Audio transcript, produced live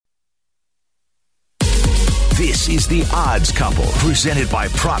This is the Odds Couple, presented by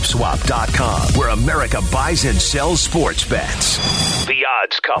Propswap.com, where America buys and sells sports bets. The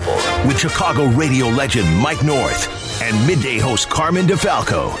Odds Couple, with Chicago radio legend Mike North and midday host Carmen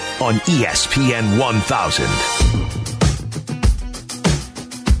DeFalco on ESPN 1000.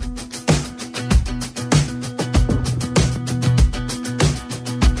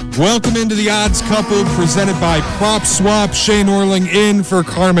 Welcome into the Odds Couple, presented by Propswap. Shea Norling in for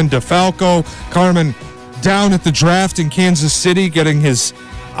Carmen DeFalco. Carmen down at the draft in Kansas City, getting his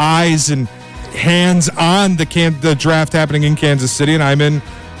eyes and hands on the draft happening in Kansas City, and I'm in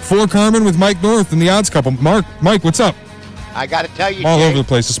for Carmen with Mike North in the Odds Couple. Mike, what's up? I got to tell you, I'm all over the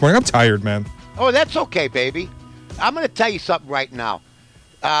place this morning. I'm tired, man. Oh, that's okay, baby. I'm going to tell you something right now.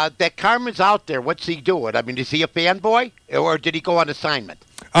 That Carmen's out there. What's he doing? I mean, is he a fanboy, or did he go on assignment?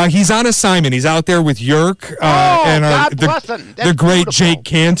 He's on assignment. He's out there with Yerk and the great beautiful Jake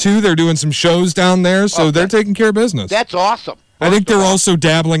Cantu. They're doing some shows down there, so they're taking care of business. That's awesome. I think they're also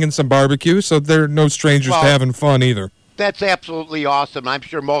dabbling in some barbecue, so they're no strangers to having fun either. That's absolutely awesome. I'm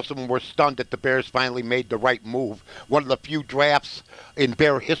sure most of them were stunned that the Bears finally made the right move. One of the few drafts in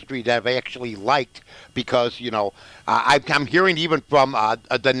Bear history that I've actually liked because, I'm hearing even from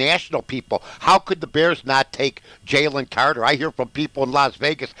the national people, how could the Bears not take Jalen Carter? I hear from people in Las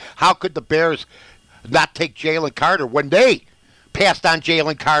Vegas, how could the Bears not take Jalen Carter when they passed on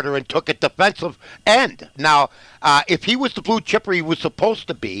Jalen Carter and took a defensive end? Now, if he was the blue chipper he was supposed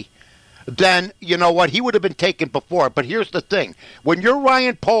to be, then, you know what, he would have been taken before. But here's the thing. When you're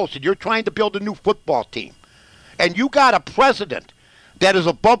Ryan Poles and you're trying to build a new football team, and you got a president that is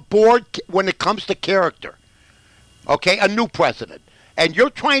above board when it comes to character, okay, a new president, and you're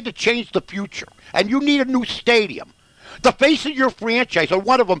trying to change the future, and you need a new stadium, the face of your franchise, or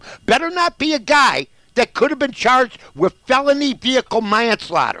one of them, better not be a guy that could have been charged with felony vehicle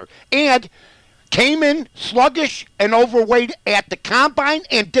manslaughter and came in sluggish and overweight at the combine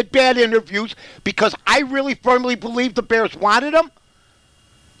and did bad interviews because I really firmly believe the Bears wanted him.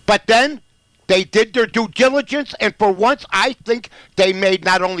 But then they did their due diligence, and for once I think they made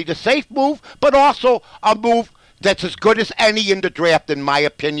not only the safe move, but also a move that's as good as any in the draft, in my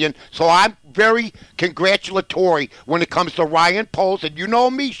opinion. So I'm very congratulatory when it comes to Ryan Poles. And you know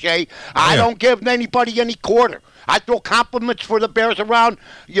me, Shea, I don't give anybody any quarter. I throw compliments for the Bears around,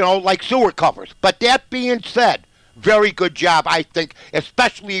 like sewer covers. But that being said, very good job, I think,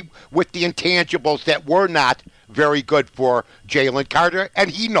 especially with the intangibles that were not very good for Jalen Carter, and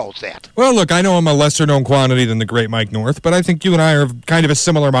he knows that. Well, look, I know I'm a lesser-known quantity than the great Mike North, but I think you and I are kind of a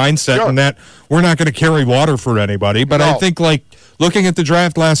similar mindset in that we're not going to carry water for anybody. But I think, looking at the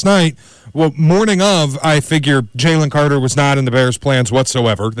draft last night, morning of, I figure Jalen Carter was not in the Bears' plans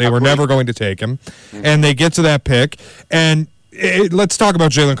whatsoever. They were never going to take him. Mm-hmm. And they get to that pick, and let's talk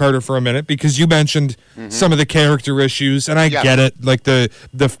about Jalen Carter for a minute, because you mentioned some of the character issues, and I get it, like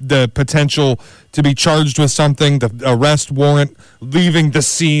the potential to be charged with something, the arrest warrant, leaving the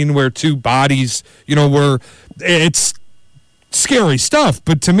scene where two bodies, it's scary stuff.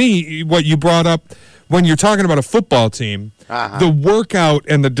 But to me, what you brought up, when you're talking about a football team, the workout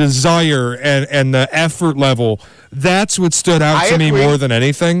and the desire and the effort level, that's what stood out to me more than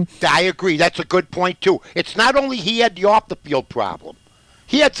anything. I agree. That's a good point, too. It's not only he had the off-the-field problem.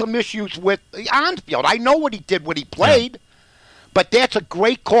 He had some issues with the on-field. I know what he did when he played, but that's a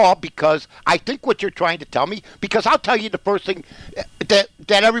great call, because I think what you're trying to tell me, because I'll tell you the first thing that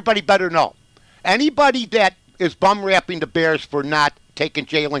everybody better know. Anybody that is bum-rapping the Bears for not taking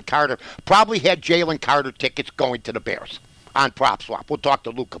Jalen Carter probably had Jalen Carter tickets going to the Bears on PropSwap. We'll talk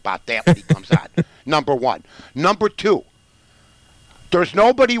to Luke about that when he comes on. Number one. Number two, there's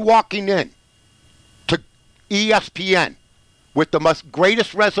nobody walking in to ESPN with the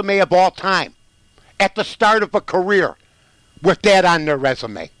greatest resume of all time at the start of a career with that on their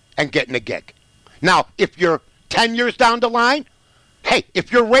resume and getting a gig. Now, if you're 10 years down the line, hey,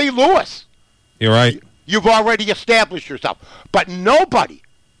 if you're Ray Lewis, you're right. You've already established yourself. But nobody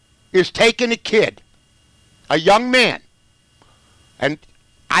is taking a kid, a young man, and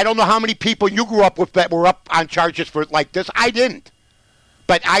I don't know how many people you grew up with that were up on charges for like this. I didn't.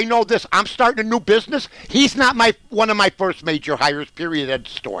 But I know this. I'm starting a new business. He's not one of my first major hires, period, end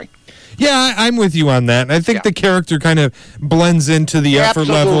story. Yeah, I'm with you on that. I think the character kind of blends into the effort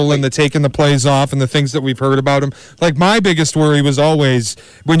level and the taking the plays off and the things that we've heard about him. Like, my biggest worry was always,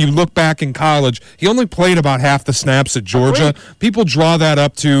 when you look back in college, he only played about half the snaps at Georgia. Agreed. People draw that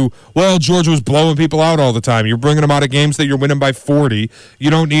up to, well, Georgia was blowing people out all the time. You're bringing him out of games that you're winning by 40. You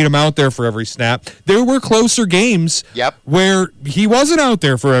don't need him out there for every snap. There were closer games where he wasn't out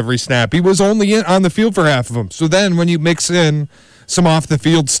there for every snap. He was only on the field for half of them. So then when you mix in some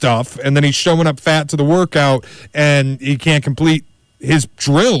off-the-field stuff, and then he's showing up fat to the workout, and he can't complete his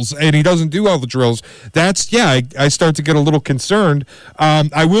drills, and he doesn't do all the drills. I start to get a little concerned.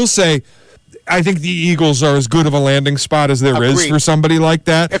 I will say, I think the Eagles are as good of a landing spot as there is for somebody like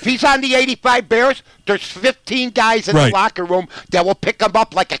that. If he's on the 85 Bears, there's 15 guys in the locker room that will pick him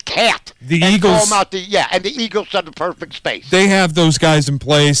up like a cat. The Eagles, throw him out and the Eagles are the perfect space. They have those guys in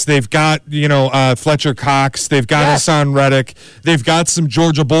place. They've got Fletcher Cox. They've got Hassan Reddick. They've got some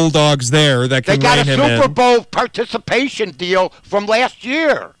Georgia Bulldogs there that can rein him in. They got a Super Bowl participation deal from last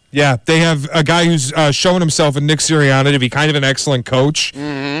year. Yeah, they have a guy who's shown himself in Nick Sirianni to be kind of an excellent coach.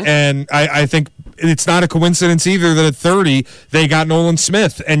 Mm-hmm. And I think it's not a coincidence either that at 30 they got Nolan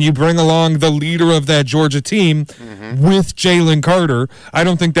Smith, and you bring along the leader of that Georgia team with Jalen Carter. I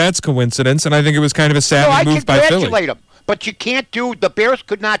don't think that's coincidence, and I think it was kind of a savvy move by Philly. I congratulate them, but you can't the Bears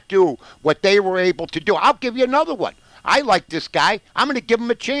could not do what they were able to do. I'll give you another one. I like this guy. I'm going to give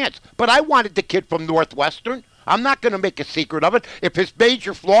him a chance, but I wanted the kid from Northwestern. I'm not going to make a secret of it. If his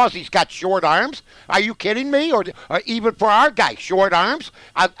major flaws, he's got short arms. Are you kidding me? Or even for our guy, short arms.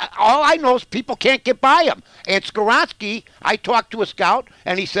 All I know is people can't get by him. And Skoronski, I talked to a scout,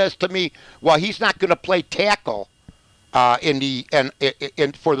 and he says to me, "Well, he's not going to play tackle for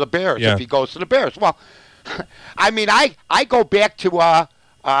the Bears if he goes to the Bears." Well, I mean, I go back to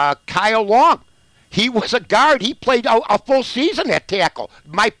Kyle Long. He was a guard. He played a full season at tackle.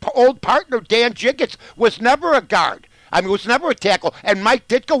 My old partner, Dan Jiggets, was never a guard. I mean, was never a tackle. And Mike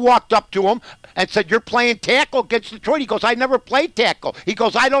Ditka walked up to him and said, "You're playing tackle against Detroit." He goes, "I never played tackle." He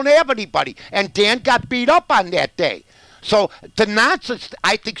goes, "I don't have anybody." And Dan got beat up on that day. So the nonsense,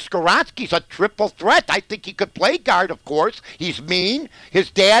 I think Skoronski's a triple threat. I think he could play guard, of course. He's mean. His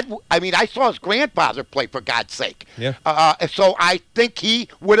dad, I saw his grandfather play, for God's sake. Yeah. So I think he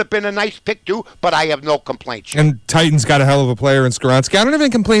would have been a nice pick, too, but I have no complaints. And Titans got a hell of a player in Skoronski. I don't have any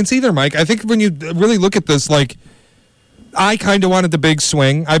complaints either, Mike. I think when you really look at this, I kind of wanted the big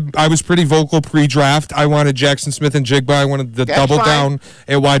swing. I was pretty vocal pre-draft. I wanted Jackson Smith and Jigba. I wanted the double down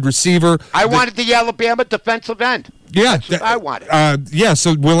at wide receiver. I wanted the Alabama defensive end. Yeah. That's what I wanted.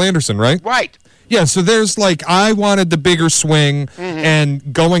 So Will Anderson, right? Right. Yeah, so there's I wanted the bigger swing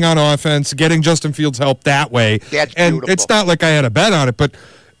and going on offense, getting Justin Fields help that way. That's and beautiful. It's not like I had a bet on it, but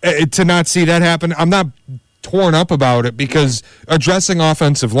to not see that happen, I'm not torn up about it because addressing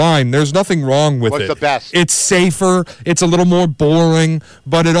offensive line, there's nothing wrong with it. What's the best? It's safer. It's a little more boring,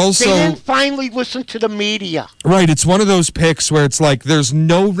 but it also... They didn't finally listen to the media. Right. It's one of those picks where it's there's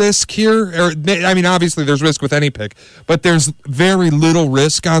no risk here. Obviously there's risk with any pick, but there's very little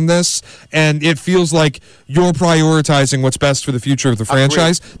risk on this, and it feels like you're prioritizing what's best for the future of the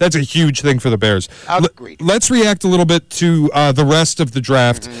franchise. Agreed. That's a huge thing for the Bears. Agreed. Let's react a little bit to the rest of the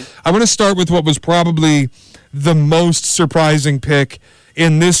draft. I want to start with what was probably the most surprising pick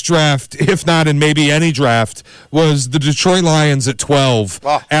in this draft, if not in maybe any draft, was the Detroit Lions at 12.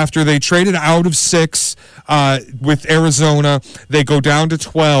 After they traded out of 6 with Arizona, they go down to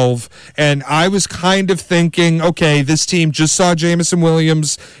 12. And I was kind of thinking, okay, this team just saw Jamison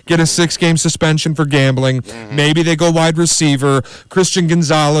Williams get a 6-game suspension for gambling. Maybe they go wide receiver. Christian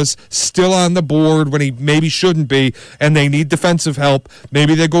Gonzalez still on the board when he maybe shouldn't be, and they need defensive help.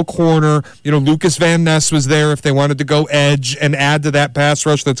 Maybe they go corner. Lucas Van Ness was there if they wanted to go edge and add to that pass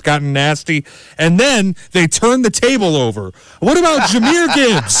rush that's gotten nasty. And then they turn the table over. What about Jahmyr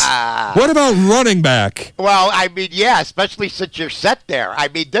Gibbs? What about running back? Well, especially since you're set there.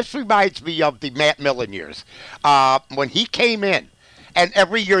 This reminds me of the Matt Millen years. When he came in, and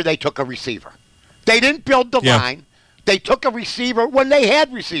every year they took a receiver. They didn't build the line. They took a receiver when they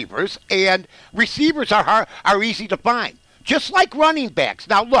had receivers, and receivers are easy to find. Just like running backs.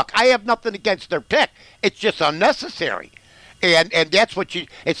 Now, look, I have nothing against their pick. It's just unnecessary. And that's what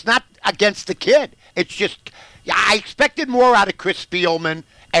it's not against the kid. It's just, I expected more out of Chris Spielman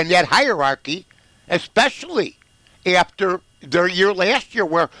and that hierarchy, especially after their year last year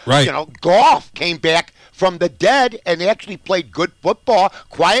where, Goff came back from the dead and actually played good football.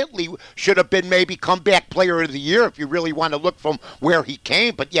 Quietly should have been maybe comeback player of the year if you really want to look from where he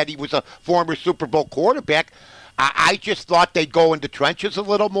came, but yet he was a former Super Bowl quarterback. I just thought they'd go into trenches a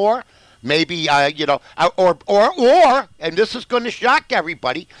little more. Maybe, or, and this is going to shock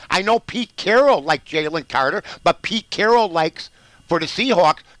everybody, I know Pete Carroll liked Jalen Carter, but Pete Carroll likes, for the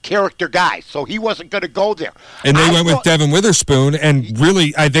Seahawks, character guys, so he wasn't going to go there. And they went with Devin Witherspoon, and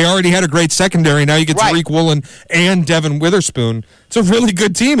really, they already had a great secondary. Now you get Tariq Woolen and Devin Witherspoon. It's a really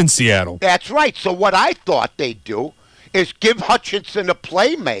good team in Seattle. That's right. So what I thought they'd do is give Hutchinson a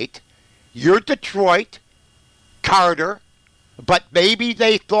playmate. You're Detroit, Carter, but maybe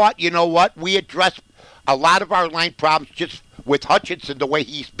they thought, we addressed a lot of our line problems just with Hutchinson the way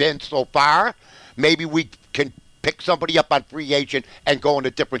he's been so far, maybe we can pick somebody up on free agent and go in a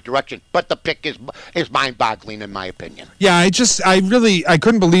different direction. But the pick is mind-boggling in my opinion. Yeah, I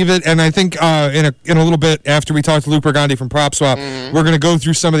couldn't believe it, and I think in a little bit after we talk to Luke Pergandy from PropSwap, we're going to go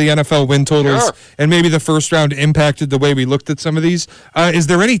through some of the NFL win totals and maybe the first round impacted the way we looked at some of these. Is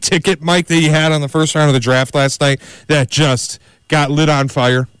there any ticket, Mike, that you had on the first round of the draft last night that just got lit on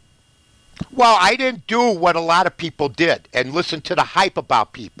fire? Well, I didn't do what a lot of people did and listen to the hype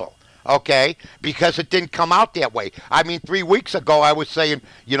about people. Okay, because it didn't come out that way. I mean, 3 weeks ago, I was saying,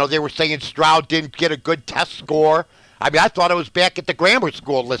 they were saying Stroud didn't get a good test score. I mean, I thought I was back at the grammar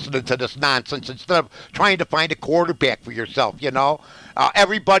school listening to this nonsense instead of trying to find a quarterback for yourself,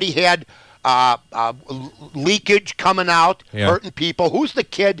 Everybody had leakage coming out, hurting people. Who's the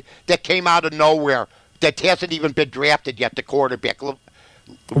kid that came out of nowhere that hasn't even been drafted yet, the quarterback? Will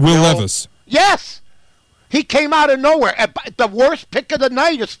Levis. Yes. He came out of nowhere. The worst pick of the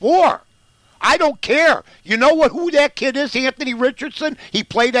night is 4. I don't care. You know who that kid is, Anthony Richardson? He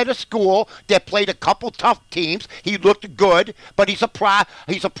played at a school that played a couple tough teams. He looked good, but he's a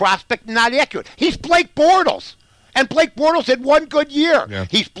prospect not accurate. He's Blake Bortles. And Blake Bortles had one good year. Yeah.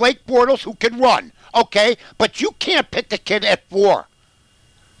 He's Blake Bortles who can run. Okay? But you can't pick a kid at 4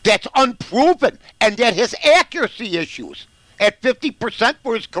 that's unproven and that has accuracy issues at 50%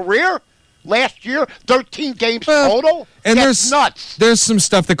 for his career. Last year, 13 games total. And that's nuts. There's some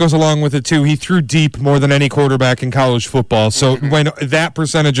stuff that goes along with it, too. He threw deep more than any quarterback in college football. So when that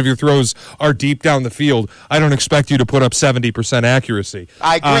percentage of your throws are deep down the field, I don't expect you to put up 70% accuracy.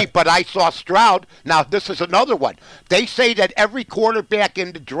 I agree, but I saw Stroud. Now, this is another one. They say that every quarterback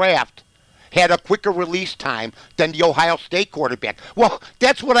in the draft had a quicker release time than the Ohio State quarterback. Well,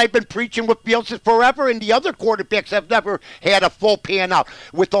 that's what I've been preaching with Fields forever, and the other quarterbacks have never had a full pan out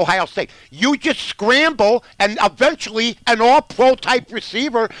with Ohio State. You just scramble, and eventually an all-pro type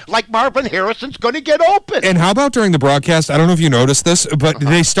receiver like Marvin Harrison's going to get open. And how about during the broadcast, I don't know if you noticed this, but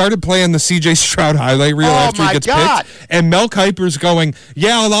they started playing the C.J. Stroud highlight reel after he gets picked, and Mel Kiper's going,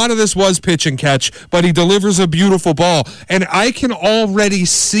 yeah, a lot of this was pitch and catch, but he delivers a beautiful ball. And I can already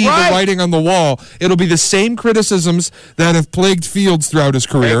see the writing on the wall. It'll be the same criticisms that have plagued Fields throughout his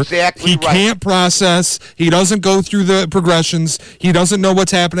career. Exactly. He can't process. He doesn't go through the progressions. He doesn't know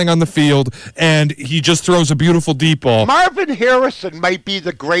what's happening on the field, and he just throws a beautiful deep ball. Marvin Harrison might be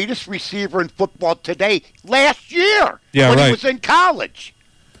the greatest receiver in football today. Last year, when he was in college.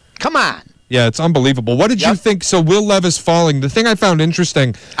 Come on. Yeah, it's unbelievable. What did you think? So Will Levis falling. The thing I found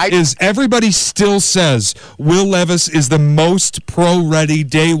interesting is everybody still says Will Levis is the most pro-ready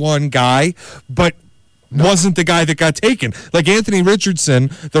day one guy, but wasn't the guy that got taken. Like Anthony Richardson,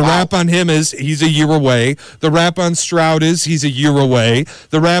 the rap on him is he's a year away. The rap on Stroud is he's a year away.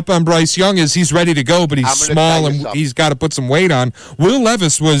 The rap on Bryce Young is he's ready to go, but he's small and he's got to put some weight on. Will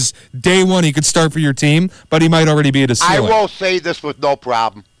Levis was day one. He could start for your team, but he might already be at a ceiling. I will say this with no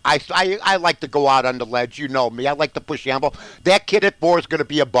problem. I like to go out on the ledge. You know me. I like to push the envelope. That kid at 4 is going to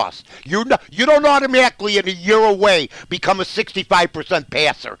be a bust. You don't automatically in a year away become a 65%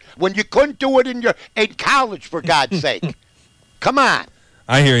 passer when you couldn't do it in college, for God's sake. Come on.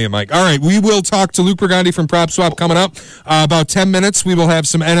 I hear you, Mike. All right, we will talk to Luke Pergandy from PropSwap coming up. About 10 minutes, we will have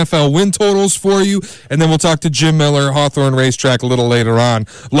some NFL win totals for you, and then we'll talk to Jim Miller, Hawthorne Racetrack, a little later on.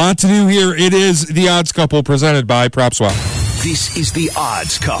 A lot to do here. It is the Odds Couple presented by PropSwap. This is the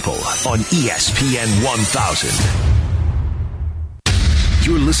Odds Couple on ESPN 1000.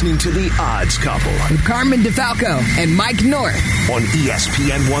 You're listening to the Odds Couple with Carmen DeFalco and Mike North on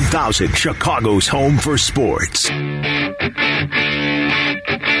ESPN 1000, Chicago's home for sports.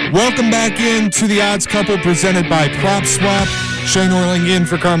 Welcome back into the Odds Couple presented by PropSwap. Shea Norling in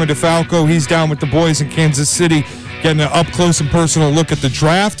for Carmen DeFalco. He's down with the boys in Kansas City, getting an up-close and personal look at the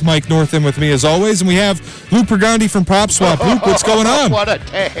draft. Mike North in with me as always. And we have Luke Pergandy from PropSwap. Luke, what's going on? What a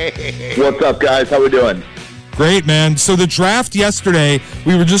day. What's up, guys? How we doing? Great, man. So the draft yesterday,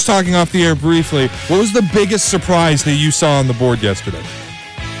 we were just talking off the air briefly. What was the biggest surprise that you saw on the board yesterday?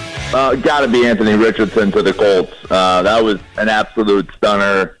 Got to be Anthony Richardson to the Colts. That was an absolute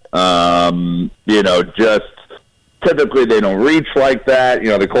stunner. Just typically they don't reach like that.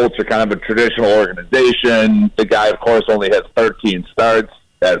 The Colts are kind of a traditional organization. The guy, of course, only has 13 starts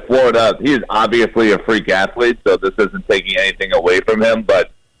at Florida. He's obviously a freak athlete, so this isn't taking anything away from him.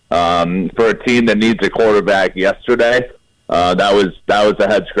 But for a team that needs a quarterback yesterday, that was a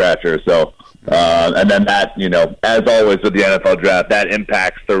head scratcher. So, and then that, as always with the NFL draft, that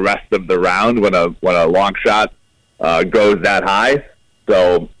impacts the rest of the round when a long shot goes that high.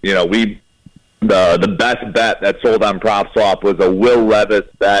 So, the best bet that sold on PropSwap was a Will Levis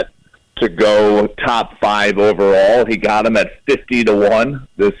bet to go top 5 overall. He got him at 50-1.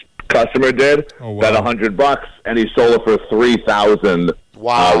 This customer did. Oh, wow. Bet $100, and he sold it for $3,000.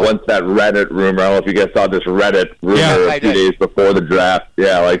 Wow. Once that Reddit rumor, I don't know if you guys saw this Reddit rumor a few days before the draft.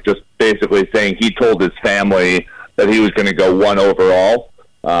 Yeah, like just basically saying he told his family that he was going to go 1 overall.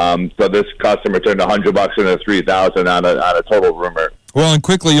 So this customer turned $100 into $3,000 on a total rumor. Well, and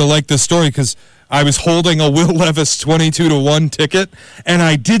quickly, you'll like this story because I was holding a Will Levis 22-1 ticket, and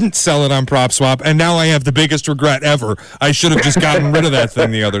I didn't sell it on PropSwap, and now I have the biggest regret ever. I should have just gotten rid of that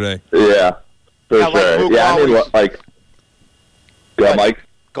thing the other day. Yeah, for sure. Yeah, I mean, like, go ahead, Mike.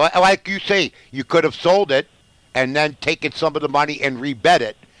 Like you say, you could have sold it and then taken some of the money and rebet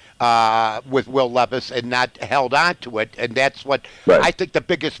it with Will Levis and not held on to it. And that's what I think the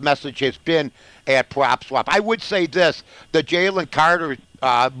biggest message has been at PropSwap. I would say this, the Jalen Carter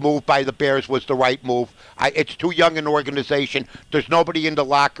move by the Bears was the right move. It's too young an organization. There's nobody in the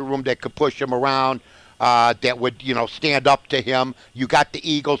locker room that could push him around that would, stand up to him. You got the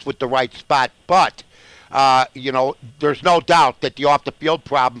Eagles with the right spot. But there's no doubt that the off-the-field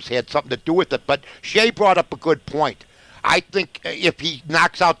problems had something to do with it. But Shea brought up a good point. I think if he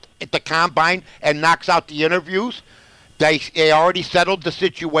knocks out at the combine and knocks out the interviews, they already settled the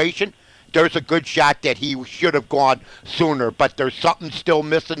situation. There's a good shot that he should have gone sooner, but there's something still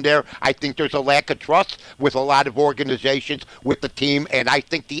missing there. I think there's a lack of trust with a lot of organizations with the team, and I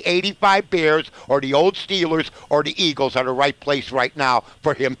think the 85 Bears or the old Steelers or the Eagles are the right place right now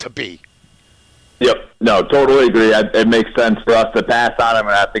for him to be. Yep. No, totally agree. It makes sense for us to pass on him,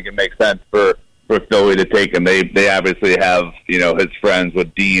 and I think it makes sense for Philly to take him. They obviously have, his friends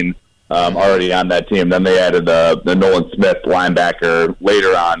with Dean already on that team. Then they added the Nolan Smith linebacker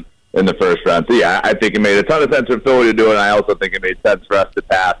later on in the first round. So, yeah, I think it made a ton of sense for Philly to do it, and I also think it made sense for us to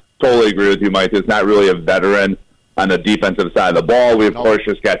pass. Totally agree with you, Mike. There's not really a veteran on the defensive side of the ball. We, of course,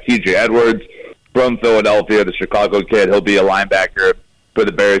 just got T.J. Edwards from Philadelphia, the Chicago kid. He'll be a linebacker for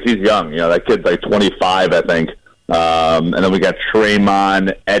the Bears. He's young. That kid's like 25, I think. And then we got Tremaine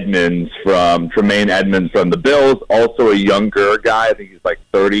Edmonds from the Bills, also a younger guy. I think he's like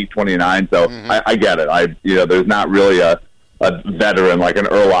 30, 29. So I get it. There's not really a veteran like an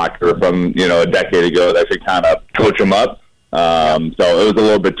Urlacher from, a decade ago that should kind of coach him up. So it was a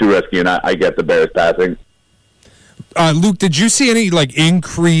little bit too risky, and I get the Bears passing. Luke, did you see any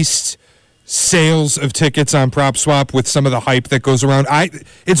increased sales of tickets on PropSwap with some of the hype that goes around?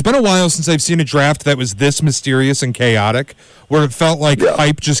 It's been a while since I've seen a draft that was this mysterious and chaotic, where it felt like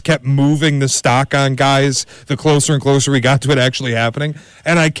hype just kept moving the stock on guys the closer and closer we got to it actually happening.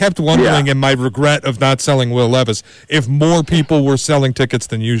 And I kept wondering, in my regret of not selling Will Levis, if more people were selling tickets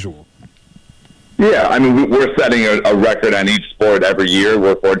than usual. Yeah, I mean, we're setting a record on each sport every year.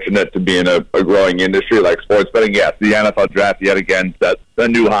 We're fortunate to be in a growing industry like sports betting. Yes, the NFL draft yet again set a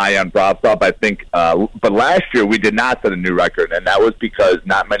new high on PropSwap, I think. But last year we did not set a new record, and that was because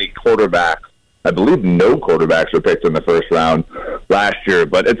not many quarterbacks, I believe no quarterbacks were picked in the first round last year.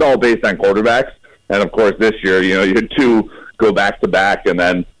 But it's all based on quarterbacks. And, of course, this year, you had 2 go back-to-back, and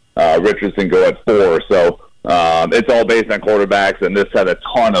then Richardson go at 4. So it's all based on quarterbacks, and this had a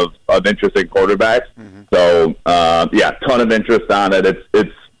ton of interest in quarterbacks. So, ton of interest on it.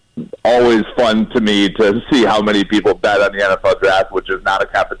 It's always fun to me to see how many people bet on the NFL draft, which is not a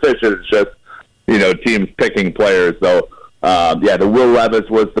competition. It's just, teams picking players. So, the Will Levis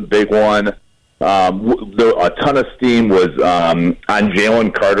was the big one. A ton of steam was on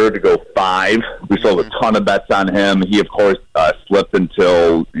Jalen Carter to go 5. We sold a ton of bets on him. He, of course, slipped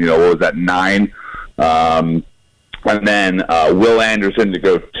until, 9. And then Will Anderson to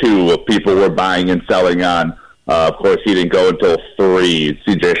go 2. People were buying and selling on. Of course, he didn't go until 3.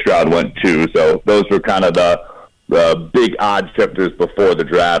 C.J. Stroud went 2. So those were kind of the big odd shifters before the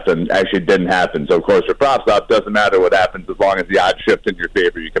draft, and actually didn't happen. So, of course, for PropSwap, doesn't matter what happens as long as the odds shift in your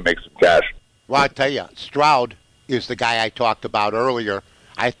favor. You can make some cash. Well, I tell you, Stroud is the guy I talked about earlier.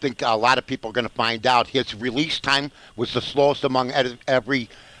 I think a lot of people are going to find out his release time was the slowest among every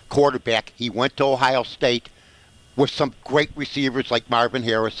quarterback. He went to Ohio State with some great receivers like Marvin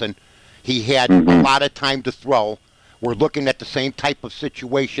Harrison. He had a lot of time to throw. We're looking at the same type of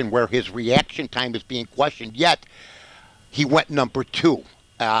situation where his reaction time is being questioned, yet he went number 2.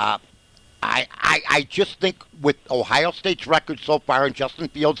 I just think with Ohio State's record so far, and Justin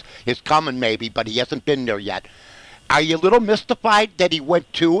Fields is coming maybe, but he hasn't been there yet. Are you a little mystified that he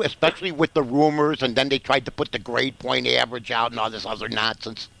went 2, especially with the rumors, and then they tried to put the grade point average out and all this other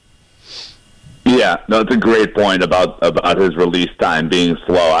nonsense? Yeah, no, it's a great point about his release time being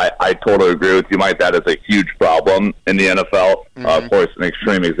slow. I totally agree with you, Mike. That is a huge problem in the NFL. Of course, an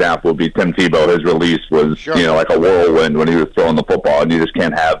extreme example would be Tim Tebow. His release was, like a whirlwind when he was throwing the football, and you just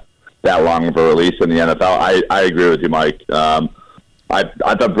can't have that long of a release in the NFL. I agree with you, Mike.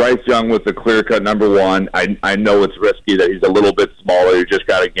 I thought Bryce Young was the clear-cut number one. I know it's risky that he's a little bit smaller. You just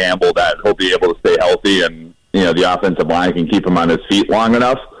got to gamble that he'll be able to stay healthy, and the offensive line can keep him on his feet long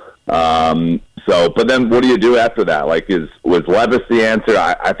enough. But then what do you do after that? Like, was Levis the answer?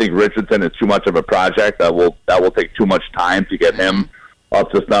 I think Richardson is too much of a project. That will take too much time to get him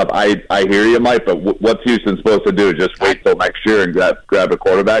up to snuff. I hear you, Mike, but what's Houston supposed to do? Just wait till next year and grab a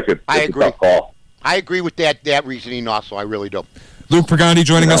quarterback? It's I agree. A tough call. I agree with that reasoning also. I really do. Luke Pergandy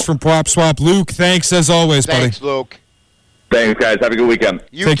joining us from PropSwap. Luke, thanks as always, buddy. Thanks, Luke. Thanks, guys. Have a good weekend.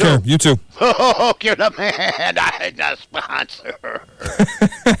 Take care. You too. Oh, you're the man. I'm the sponsor.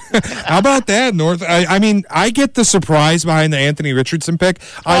 How about that, North? I mean, I get the surprise behind the Anthony Richardson pick.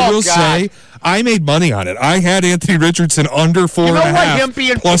 I will say I made money on it. I had Anthony Richardson under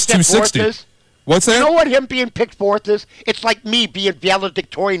 4.5 plus 260. What's that? You know what him being picked fourth is? It's like me being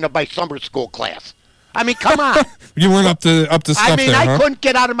valedictorian of my summer school class. I mean, come on. You weren't up to stuff I mean, there, I couldn't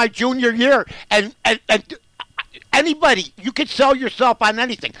get out of my junior year. And anybody, you could sell yourself on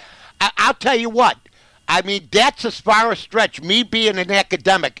anything. I'll tell you what. I mean, that's as far a stretch, me being an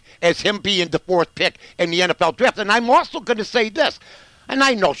academic, as him being the fourth pick in the NFL draft. And I'm also going to say this, and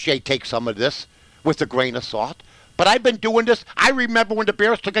I know Shea takes some of this with a grain of salt, but I've been doing this. I remember when the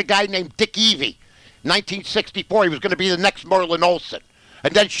Bears took a guy named Dick Evey, 1964. He was going to be the next Merlin Olsen.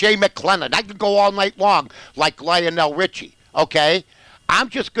 And then Shea McClellan. I could go all night long like Lionel Richie, okay? I'm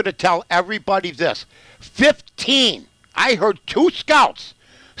just going to tell everybody this. 15, I heard 2 scouts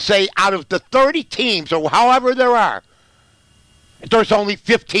say out of the 30 teams or however there are, there's only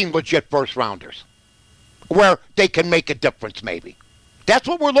 15 legit first-rounders where they can make a difference maybe. That's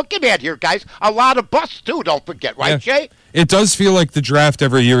what we're looking at here, guys. A lot of busts, too, don't forget, right, Shea? It does feel like the draft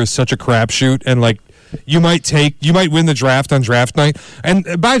every year is such a crapshoot, and like, you might win the draft on draft night.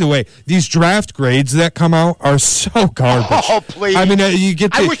 And by the way, these draft grades that come out are so garbage. Oh, please. I mean, you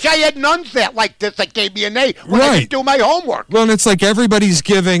get I wish I had nuns like this that gave me an A when I could do my homework. Well, and it's like everybody's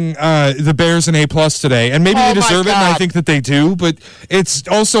giving the Bears an A+ today, and maybe they deserve it, and I think that they do, but it's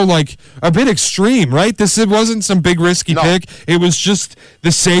also like a bit extreme, right? It wasn't some big risky pick. It was just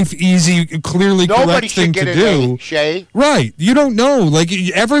the safe, easy, clearly correct thing to do. Nobody should get an A, Shea. Right. You don't know. Like,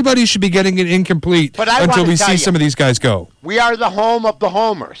 everybody should be getting it incomplete. But until we see some of these guys go. We are the home of the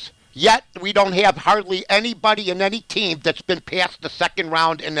homers. Yet we don't have hardly anybody in any team that's been past the second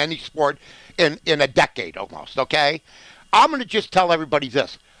round in any sport in a decade almost, okay? I'm going to just tell everybody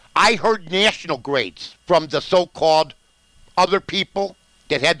this. I heard national grades from the so-called other people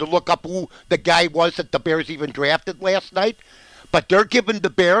that had to look up who the guy was that the Bears even drafted last night. But they're giving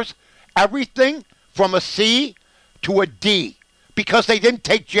the Bears everything from a C to a D because they didn't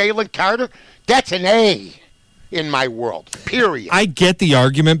take Jalen Carter. That's an A in my world, period. I get the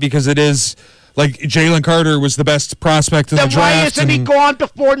argument because it is like Jalen Carter was the best prospect in the draft. Then why isn't he gone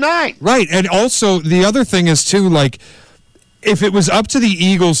before 9? Right, and also the other thing is too, like, if it was up to the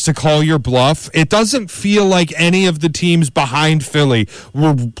Eagles to call your bluff, it doesn't feel like any of the teams behind Philly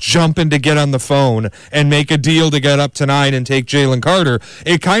were jumping to get on the phone and make a deal to get up to 9 and take Jalen Carter.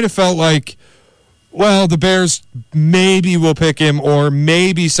 It kind of felt like, well, the Bears maybe will pick him or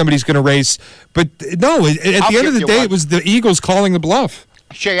maybe somebody's going to race. But no, at the end of the day, it was the Eagles calling the bluff.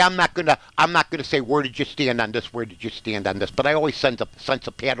 Shea, I'm not gonna say where did you stand on this, where did you stand on this, but I always sense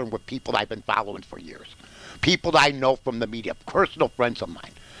a pattern with people I've been following for years. People that I know from the media, personal friends of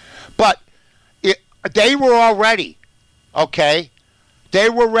mine. But they were all ready, okay? They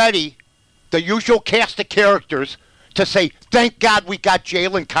were ready, the usual cast of characters, to say, thank God we got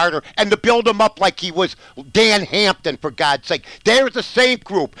Jalen Carter, and to build him up like he was Dan Hampton, for God's sake. They're the same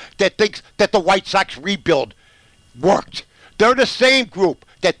group that thinks that the White Sox rebuild worked. They're the same group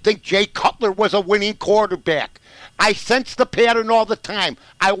that think Jay Cutler was a winning quarterback. I sense the pattern all the time.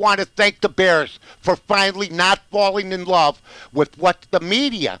 I want to thank the Bears for finally not falling in love with what the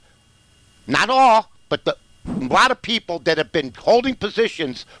media, not all, but a lot of people that have been holding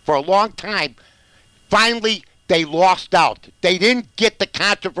positions for a long time, finally they lost out. They didn't get the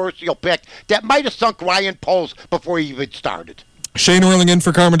controversial pick that might have sunk Ryan Poles before he even started. Shea Norling in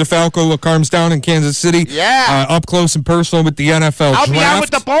for Carmen DeFalco. Carmen's down in Kansas City. Yeah. Up close and personal with the NFL I'll draft. be on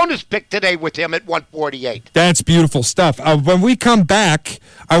with the bonus pick today with him at 148. That's beautiful stuff. When we come back,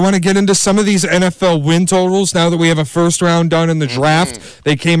 I want to get into some of these NFL win totals now that we have a first round done in the draft.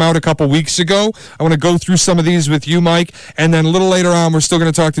 They came out a couple weeks ago. I want to go through some of these with you, Mike. And then a little later on, we're still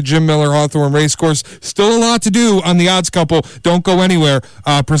going to talk to Jim Miller, Hawthorne Racecourse. Still a lot to do on the Odds Couple. Don't go anywhere.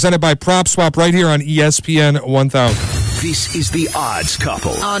 Presented by Propswap right here on ESPN 1000. This is the Odds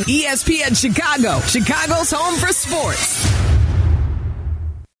Couple on ESPN Chicago, Chicago's home for sports.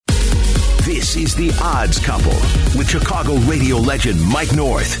 This is The Odds Couple with Chicago radio legend Mike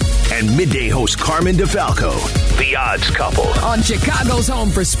North and midday host Carmen DeFalco. The Odds Couple on Chicago's home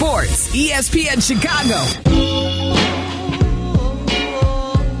for sports, ESPN Chicago.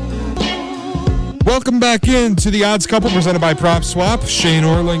 Welcome back into The Odds Couple presented by Propswap. Shea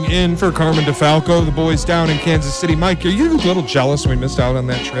Norling in for Carmen DeFalco. The boys down in Kansas City. Mike, are you a little jealous we missed out on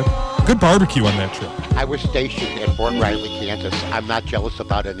that trip? Good barbecue on that trip. I was stationed at Fort Riley, Kansas. I'm not jealous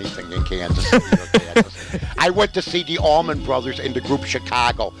about anything in Kansas. Kansas. I went to see the Allman Brothers in the group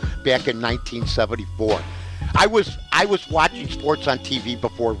Chicago back in 1974. I was watching sports on TV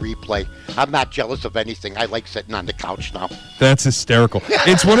before replay. I'm not jealous of anything. I like sitting on the couch now. That's hysterical.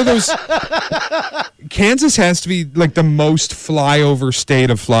 It's one of those... Kansas has to be like the most flyover state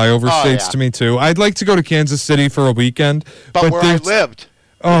of flyover states to me, too. I'd like to go to Kansas City for a weekend. But where I lived...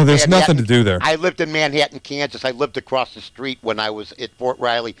 Oh, there's nothing to do there. I lived in Manhattan, Kansas. I lived across the street when I was at Fort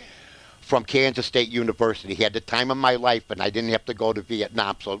Riley from Kansas State University. Had the time of my life, and I didn't have to go to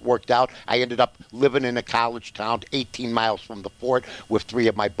Vietnam, so it worked out. I ended up living in a college town 18 miles from the fort with 3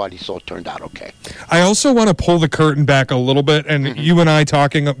 of my buddies, so it turned out okay. I also want to pull the curtain back a little bit, and you and I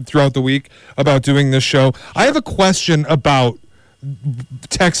talking throughout the week about doing this show. I have a question about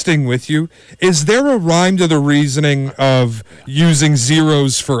texting with you. Is there a rhyme to the reasoning of using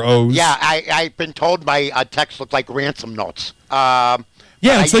zeros for O's? Yeah, I've been told my texts look like ransom notes. Yeah,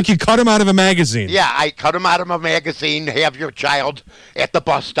 it's like you cut them out of a magazine. Yeah, I cut them out of a magazine, have your child at the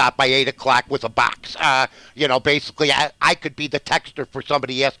bus stop by 8 o'clock with a box. Basically, I could be the texter for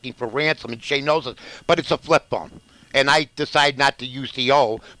somebody asking for ransom, and Shea knows it, but it's a flip phone. And I decide not to use the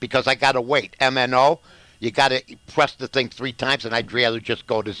O because I got to wait. MNO, you got to press the thing 3 times, and I'd rather just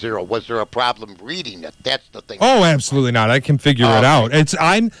go to 0. Was there a problem reading it? That's the thing. Oh, absolutely not. I can figure it out.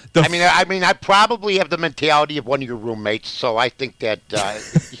 I probably have the mentality of one of your roommates, so I think that, the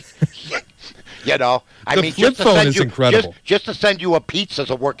flip phone is incredible. Just to send you a pizza is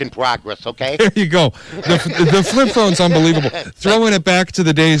a work in progress, okay? There you go. The flip phone's unbelievable. Throwing it back to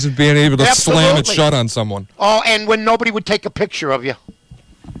the days of being able to slam it shut on someone. Oh, and when nobody would take a picture of you.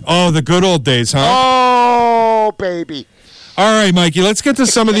 Oh, the good old days, huh? Oh, baby. All right, Mikey, let's get to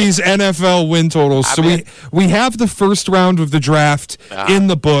some of these NFL win totals. So we have the first round of the draft in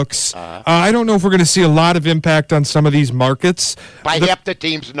the books. I don't know if we're going to see a lot of impact on some of these markets. By half the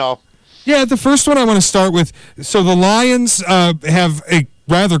teams, no. Yeah, the first one I want to start with. So the Lions have a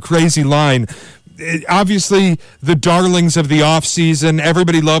rather crazy line. Obviously, the darlings of the offseason.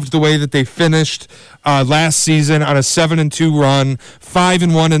 Everybody loved the way that they finished last season on a 7-2 run,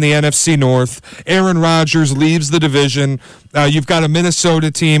 5-1 in the NFC North. Aaron Rodgers leaves the division. You've got a Minnesota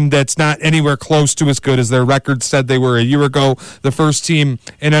team that's not anywhere close to as good as their record said they were a year ago. The first team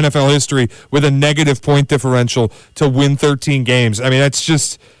in NFL history with a negative point differential to win 13 games. I mean, that's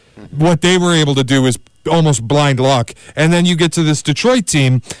just what they were able to do is almost blind luck. And then you get to this Detroit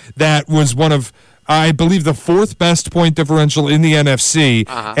team that was one of, I believe, the 4th best point differential in the NFC.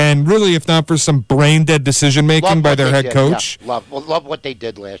 And really, if not for some brain-dead decision-making by their head coach. Yeah. Love what they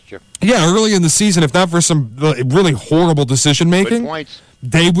did last year. Yeah, early in the season, if not for some really horrible decision-making,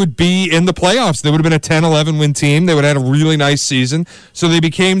 they would be in the playoffs. They would have been a 10-11 win team. They would have had a really nice season. So they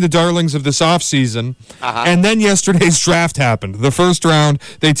became the darlings of this offseason. And then yesterday's draft happened. The first round,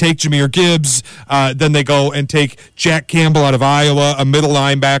 they take Jahmyr Gibbs. Then they go and take Jack Campbell out of Iowa, a middle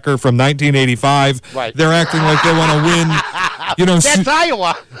linebacker from 1985. Right. They're acting like they want to win. That's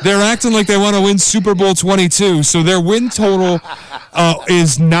Iowa. They're acting like they want to win Super Bowl 22. So their win total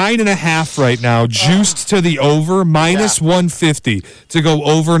is 9.5 right now, juiced to the over, minus 150 to go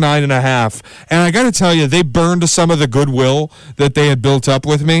over 9.5. And I got to tell you, they burned some of the goodwill that they had built up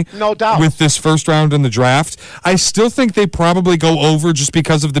with me. No doubt. With this first round in the draft. I still think they probably go over just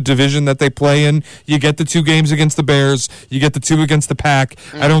because of the division that they play in. You get the 2 games against the Bears. You get the 2 against the Pack.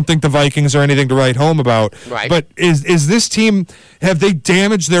 I don't think the Vikings are anything to write home about. Right. But is this team, have they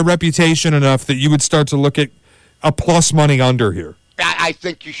damaged their reputation enough that you would start to look at a plus money under here? I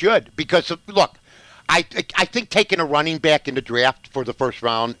think you should because, look, I think taking a running back in the draft for the first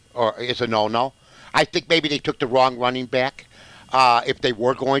round is a no-no. I think maybe they took the wrong running back if they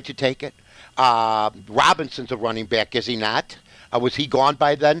were going to take it. Robinson's a running back, is he not? Was he gone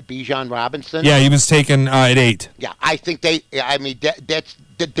by then, Bijan Robinson? Yeah, he was taken at 8. Yeah, I think that's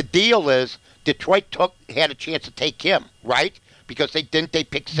the deal is Detroit had a chance to take him, right? Because they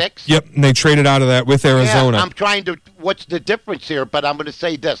pick 6? Yep, and they traded out of that with Arizona. Yeah, I'm trying to, what's the difference here? But I'm going to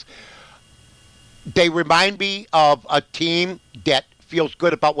say this. They remind me of a team that feels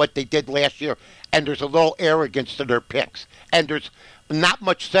good about what they did last year, and there's a little arrogance to their picks, and there's not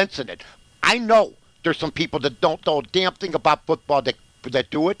much sense in it. I know there's some people that don't know a damn thing about football that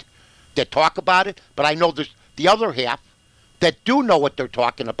do it, that talk about it, but I know there's the other half that do know what they're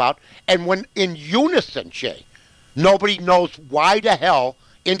talking about. And when in unison, Shea, nobody knows why the hell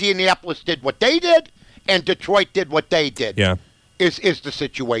Indianapolis did what they did and Detroit did what they did. Yeah. Is the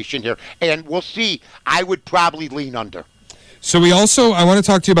situation here. And we'll see. I would probably lean under. So I want to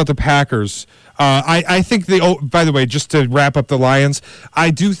talk to you about the Packers. I think by the way, just to wrap up the Lions,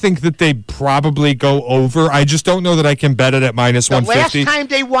 I do think that they probably go over. I just don't know that I can bet it at minus 150. The last time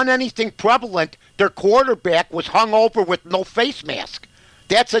they won anything prevalent, their quarterback was hung over with no face mask.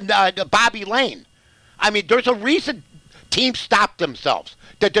 That's Bobby Lane. I mean, there's a reason teams stopped themselves.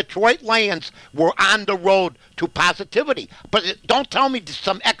 The Detroit Lions were on the road to positivity. But don't tell me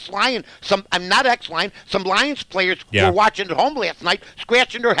some ex-Lion, some Lions players were watching at home last night,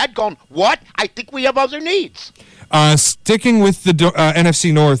 scratching their head going, what? I think we have other needs. Sticking with the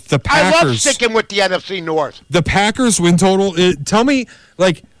NFC North, the Packers. I love sticking with the NFC North. The Packers win total. Tell me,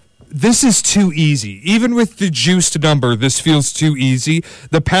 this is too easy. Even with the juiced number, this feels too easy.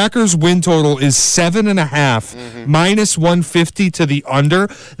 The Packers win total is 7.5, minus 150 to the under.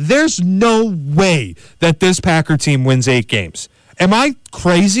 There's no way that this Packer team wins 8 games. Am I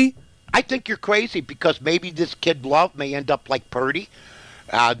crazy? I think you're crazy because maybe this kid Love may end up like Purdy.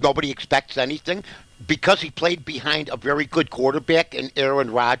 Nobody expects anything. Because he played behind a very good quarterback in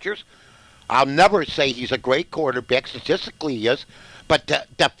Aaron Rodgers. I'll never say he's a great quarterback. Statistically, he is. But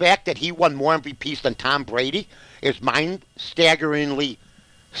the fact that he won more MVPs than Tom Brady is mind-staggeringly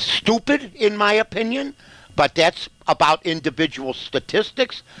stupid, in my opinion. But that's about individual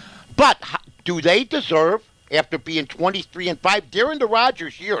statistics. But do they deserve, after being 23-5, during the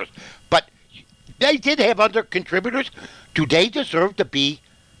Rodgers years, but they did have other contributors, do they deserve to be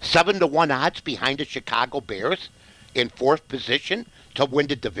 7-1 odds behind the Chicago Bears in 4th position to win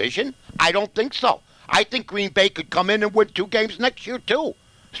the division? I don't think so. I think Green Bay could come in and win 2 games next year, too.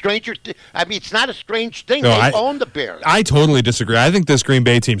 It's not a strange thing. They own the Bears. I totally disagree. I think this Green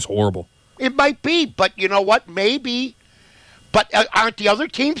Bay team's horrible. It might be, but you know what? Maybe. But aren't the other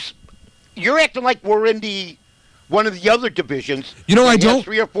teams? You're acting like we're in one of the other divisions. I don't.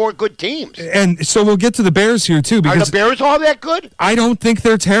 3 or 4 good teams. And so we'll get to the Bears here, too. Are the Bears all that good? I don't think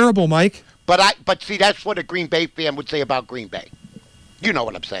they're terrible, Mike. But see, that's what a Green Bay fan would say about Green Bay. You know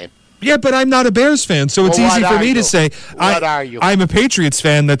what I'm saying. Yeah, but I'm not a Bears fan, so it's easy for me to say. What are you? I'm a Patriots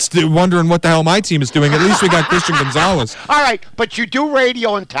fan that's wondering what the hell my team is doing. At least we got Christian Gonzalez. All right, but you do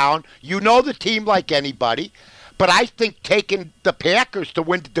radio in town. You know the team like anybody. But I think taking the Packers to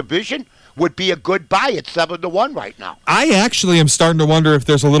win the division would be a good buy at 7-1 right now. I actually am starting to wonder if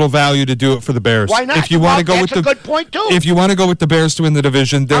there's a little value to do it for the Bears. Why not? If you want to go with that's a good point, too. If you want to go with the Bears to win the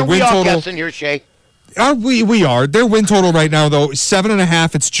division, their win total. Are we all guessing here, Shea? We are. Their win total right now, though,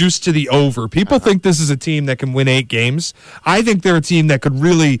 7.5. It's juiced to the over. People think this is a team that can win 8 games. I think they're a team that could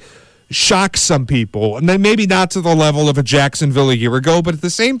really shock some people. And then maybe not to the level of a Jacksonville a year ago, but at the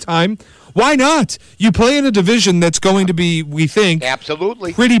same time, why not? You play in a division that's going to be, we think,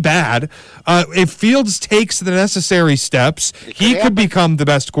 absolutely pretty bad. If Fields takes the necessary steps, he could become the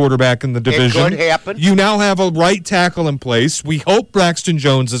best quarterback in the division. It could happen. You now have a right tackle in place. We hope Braxton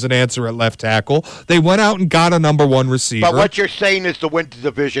Jones is an answer at left tackle. They went out and got a number 1 receiver. But what you're saying is to win the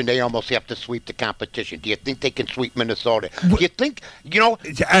division, they almost have to sweep the competition. Do you think they can sweep Minnesota? Do you think,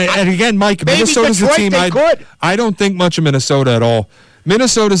 and again, Mike, Minnesota's a team I don't think much of Minnesota at all.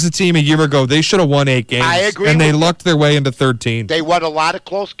 Minnesota's a team a year ago. They should have won 8 games. I agree. And they lucked their way into 13. They won a lot of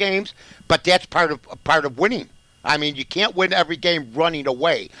close games, but that's part of winning. I mean, you can't win every game running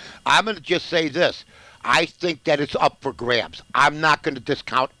away. I'm going to just say this. I think that it's up for grabs. I'm not going to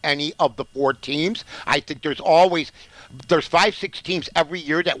discount any of the 4 teams. I think there's 5-6 teams every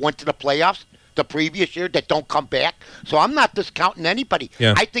year that went to the playoffs the previous year that don't come back. So I'm not discounting anybody.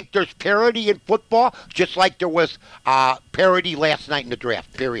 Yeah. I think there's parity in football, just like there was parity last night in the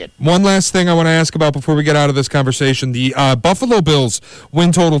draft, period. One last thing I want to ask about before we get out of this conversation. The Buffalo Bills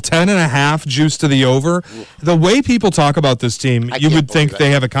win total 10.5, juice to the over. Oof. The way people talk about this team, you would think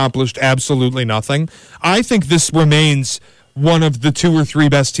they have accomplished absolutely nothing. I think this remains one of the 2 or 3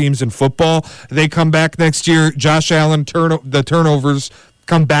 best teams in football. They come back next year. Josh Allen, the turnovers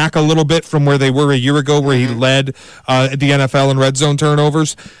come back a little bit from where they were a year ago, where he led the NFL in red zone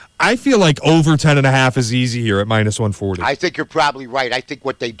turnovers. I feel like over 10.5 is easy here at minus 140. I think you're probably right. I think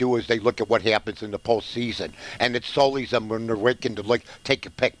what they do is they look at what happens in the postseason, and it sullies them when they're looking to take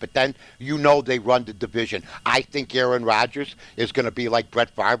a pick. But then they run the division. I think Aaron Rodgers is going to be like Brett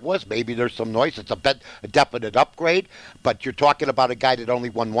Favre was. Maybe there's some noise. It's a definite upgrade. But you're talking about a guy that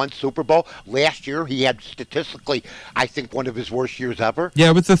only won 1 Super Bowl. Last year, he had statistically, I think, one of his worst years ever. Yeah,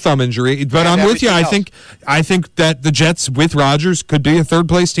 with the thumb injury. But I'm with you. I think that the Jets with Rodgers could be a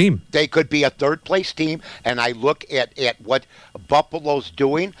third-place team. team. They could be a third-place team, and I look at what Buffalo's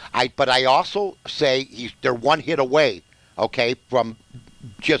doing. But I also say they're one hit away, okay, from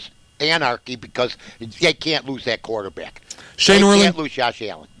just anarchy because they can't lose that quarterback. Shea Norling can't lose Josh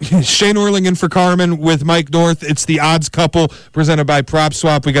Allen. Shea Norling in for Carmen with Mike North. It's the Odds Couple presented by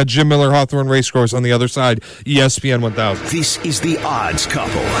Propswap. We got Jim Miller, Hawthorne Racecourse on the other side, ESPN 1000. This is the Odds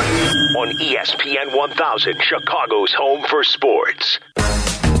Couple on ESPN 1000, Chicago's home for sports.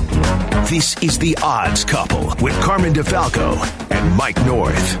 This is the Odds Couple with Carmen DeFalco and Mike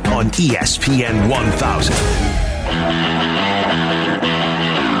North on ESPN 1000.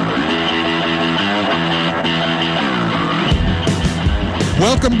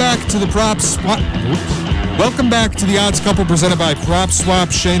 Welcome back to the Welcome back to the Odds Couple presented by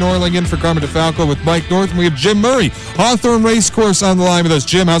Propswap. Shea Norling in for Carmen DeFalco with Mike North. And we have Jim Murray, Hawthorne Racecourse, on the line with us.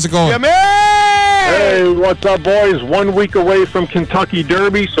 Jim, how's it going? Jimmy! Hey, what's up, boys? 1 week away from Kentucky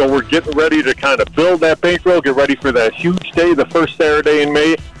Derby, so we're getting ready to kind of build that bankroll, get ready for that huge day, the first Saturday in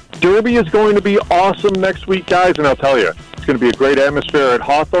May. Derby is going to be awesome next week, guys, and I'll tell you, it's going to be a great atmosphere at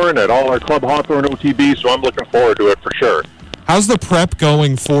Hawthorne, at all our Club Hawthorne OTB, so I'm looking forward to it for sure. How's the prep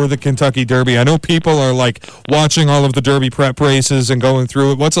going for the Kentucky Derby? I know people are like watching all of the Derby prep races and going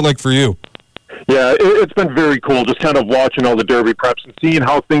through it. What's it like for you? Yeah, it's been very cool just kind of watching all the Derby preps and seeing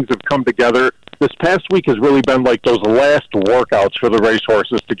how things have come together. This past week has really been like those last workouts for the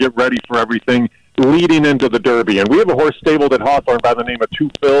racehorses to get ready for everything leading into the Derby. And we have a horse stabled at Hawthorne by the name of Two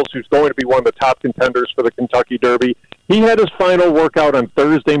Phils, who's going to be one of the top contenders for the Kentucky Derby. He had his final workout on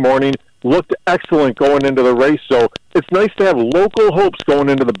Thursday morning. Looked excellent going into the race, so it's nice to have local hopes going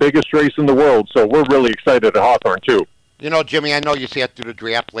into the biggest race in the world, so we're really excited at Hawthorne, too. You know, Jimmy, I know you sat through the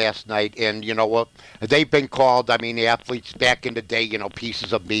draft last night, and you know what? They've been called, the athletes back in the day,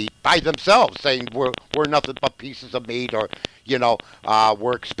 pieces of meat by themselves, saying we're nothing but pieces of meat or,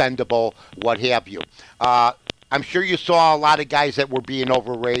 we're expendable, what have you. I'm sure you saw a lot of guys that were being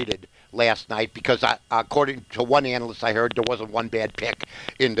overrated last night because, according to one analyst I heard, there wasn't one bad pick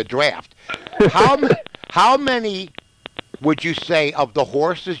in the draft. How many would you say of the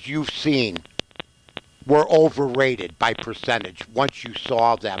horses you've seen were overrated by percentage once you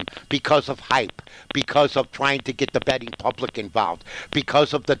saw them because of hype, because of trying to get the betting public involved,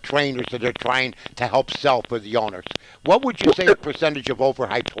 because of the trainers that are trying to help sell for the owners? What would you say the percentage of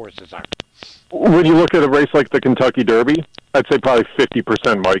overhyped horses are? When you look at a race like the Kentucky Derby, I'd say probably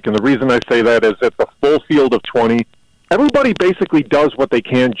 50%, Mike. And the reason I say that is it's a full field of 20. Everybody basically does what they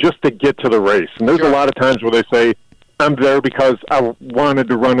can just to get to the race. And there's a lot of times where they say, I'm there because I wanted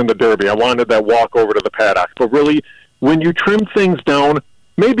to run in the Derby. I wanted that walk over to the paddock. But really, when you trim things down,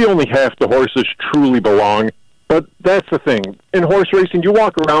 maybe only half the horses truly belong. But that's the thing. In horse racing, you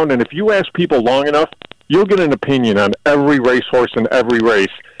walk around, and if you ask people long enough, you'll get an opinion on every racehorse in every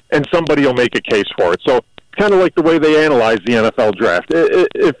race, and somebody will make a case for it. So it's kind of like the way they analyze the NFL draft.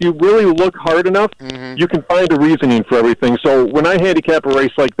 If you really look hard enough, you can find a reasoning for everything. So when I handicap a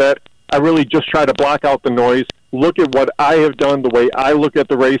race like that, I really just try to block out the noise, look at what I have done, the way I look at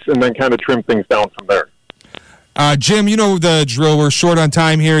the race, and then kind of trim things down from there. Jim, you know the drill. We're short on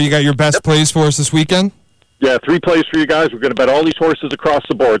time here. You got your best plays for us this weekend? Yeah, 3 plays for you guys. We're going to bet all these horses across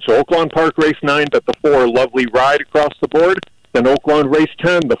the board. So Oaklawn Park, race 9, bet the 4, Lovely Ride across the board. Then Oaklawn, race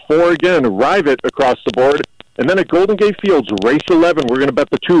 10, the 4 again, Rive It across the board. And then at Golden Gate Fields, race 11, we're going to bet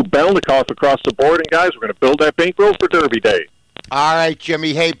the 2, Balnikoff across the board. And, guys, we're going to build that bankroll for Derby Day. All right,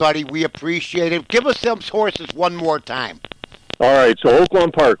 Jimmy. Hey, buddy, we appreciate it. Give us them horses one more time. All right, so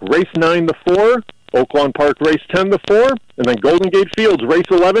Oaklawn Park, race 9, the 4. Oaklawn Park, race 10, the 4. And then Golden Gate Fields, race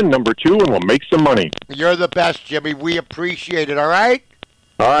 11, number 2, and we'll make some money. You're the best, Jimmy. We appreciate it, all right?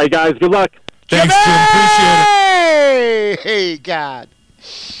 All right, guys, good luck. Thanks, Jim. Appreciate it. Hey, God.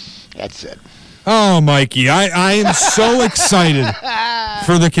 That's it. Oh, Mikey, I am so excited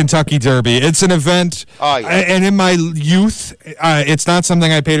for the Kentucky Derby. It's an event, and in my youth, it's not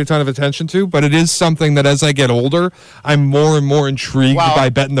something I paid a ton of attention to, but it is something that as I get older, I'm more and more intrigued by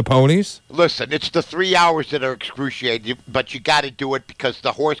betting the ponies. Listen, it's the 3 hours that are excruciating, but you got to do it because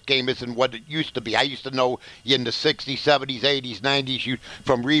the horse game isn't what it used to be. I used to know in the 60s, 70s, 80s, 90s,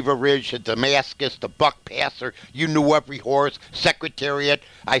 from Riva Ridge to Damascus to Buck Passer, you knew every horse. Secretariat,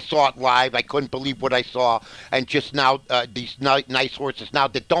 I saw it live. I couldn't believe what I saw. And just now, these nice horses now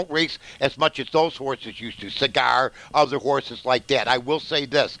that don't race as much as those horses used to. Cigar, other horses like that. I will say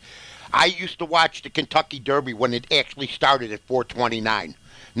this. I used to watch the Kentucky Derby when it actually started at 429.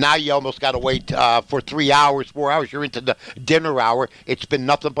 Now you almost got to wait for 3 hours, 4 hours. You're into the dinner hour. It's been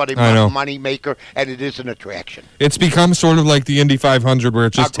nothing but a money maker, and it is an attraction. It's become sort of like the Indy 500, where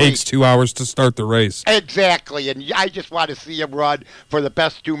it just takes 2 hours to start the race. Exactly, and I just want to see him run for the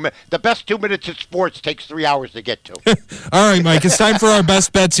best 2 minutes. The best 2 minutes in sports takes 3 hours to get to. All right, Mike, it's time for our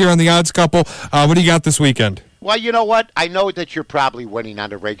best bets here on the Odds Couple. What do you got this weekend? Well, you know what? I know that you're probably winning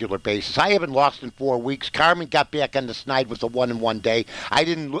on a regular basis. I haven't lost in 4 weeks. Carmen got back on the snide with a 1-1 day. I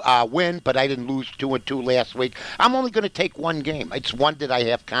didn't win, but I didn't lose 2-2 last week. I'm only going to take one game. It's one that I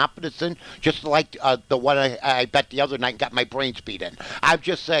have confidence in, just like the one I bet the other night and got my brains beat in. I'm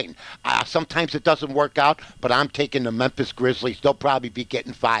just saying, sometimes it doesn't work out, but I'm taking the Memphis Grizzlies. They'll probably be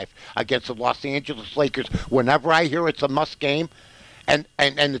getting 5 against the Los Angeles Lakers. Whenever I hear it's a must game and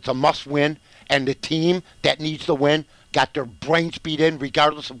it's a must win, and the team that needs to win got their brains beat in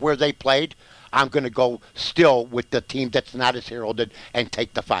regardless of where they played, I'm going to go still with the team that's not as heralded and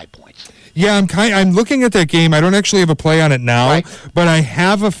take the 5 points. Yeah, I'm looking at that game. I don't actually have a play on it now, but I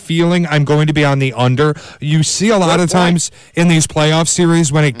have a feeling I'm going to be on the under. You see a lot of times in these playoff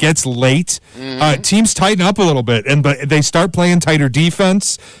series when it gets late, teams tighten up a little bit, but they start playing tighter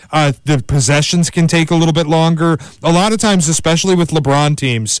defense. The possessions can take a little bit longer. A lot of times, especially with LeBron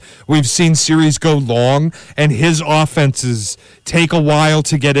teams, we've seen series go long, and his offenses take a while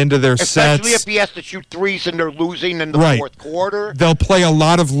to get into their sets. Especially if he has to shoot threes and they're losing in the fourth quarter. They'll play a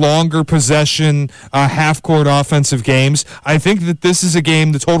lot of longer possession, half-court offensive games. I think that this is a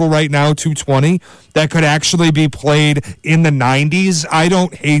game, the total right now, 220, that could actually be played in the 90s. I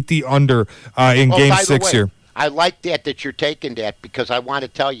don't hate the under in Game 6 here. I like that you're taking that, because I want to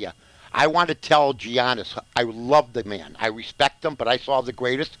tell you. I want to tell Giannis, I love the man. I respect him, but I saw the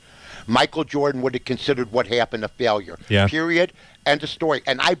greatest. Michael Jordan would have considered what happened a failure. Yeah. Period. End of story.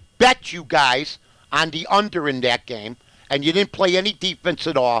 And I bet you guys on the under in that game, and you didn't play any defense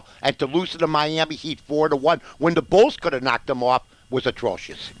at all, and to lose to the Miami Heat 4-1 when the Bulls could have knocked them off was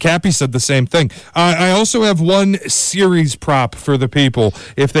atrocious. Cappy said the same thing. I also have one series prop for the people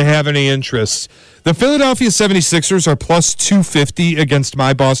if they have any interest. The Philadelphia 76ers are plus 250 against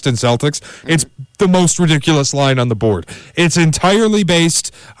my Boston Celtics. It's the most ridiculous line on the board. It's entirely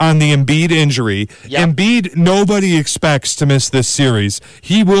based on the Embiid injury. Yep. Embiid, nobody expects to miss this series.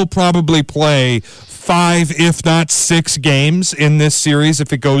 He will probably play 5, if not 6 games in this series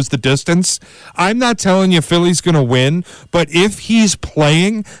if it goes the distance. I'm not telling you Philly's going to win, but if he's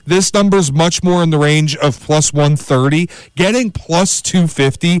playing, this number's much more in the range of plus 130. Getting plus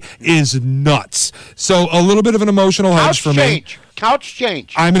 250 is nuts. So a little bit of an emotional hedge for me. Couch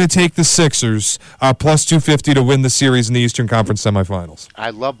change. I'm going to take the Sixers plus 250 to win the series in the Eastern Conference semifinals. I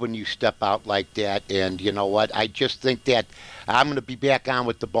love when you step out like that, and you know what? I just think that I'm going to be back on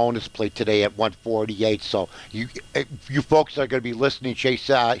with the bonus play today at 148. So you folks are going to be listening.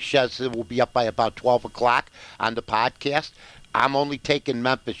 Shez will be up by about 12 o'clock on the podcast. I'm only taking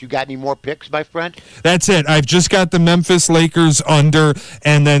Memphis. You got any more picks, my friend? That's it. I've just got the Memphis Lakers under,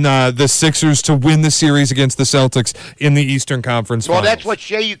 and then the Sixers to win the series against the Celtics in the Eastern Conference Finals. Well, that's what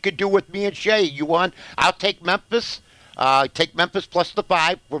Shea, you could do with me and Shea. You want? I'll take Memphis. Take Memphis plus the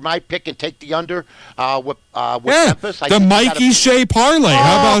 5 for my pick, and take the under with Memphis. The Mikey Shea parlay.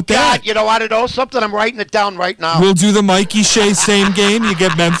 How about that? You know, I don't know something. I'm writing it down right now. We'll do the Mikey Shea same game. You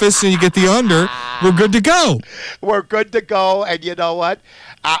get Memphis and you get the under. We're good to go. We're good to go. And you know what?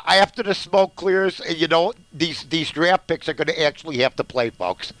 After the smoke clears, you know, these draft picks are going to actually have to play,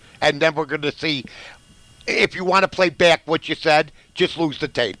 folks. And then we're going to see if you want to play back what you said. Just lose the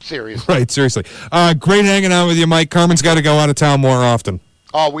tape, seriously. Right, seriously. Great hanging out with you, Mike. Carmen's got to go out of town more often.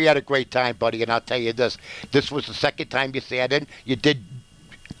 Oh, we had a great time, buddy, and I'll tell you this. This was the second time you sat in. You did,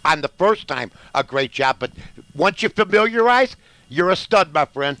 on the first time, a great job, but once you familiarize, you're a stud, my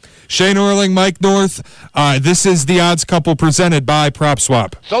friend. Shea Norling, Mike North. This is the Odds Couple presented by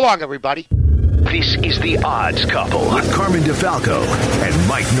Propswap. So long, everybody. This is the Odds Couple with Carmen DeFalco and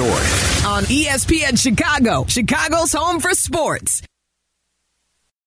Mike North on ESPN Chicago, Chicago's home for sports.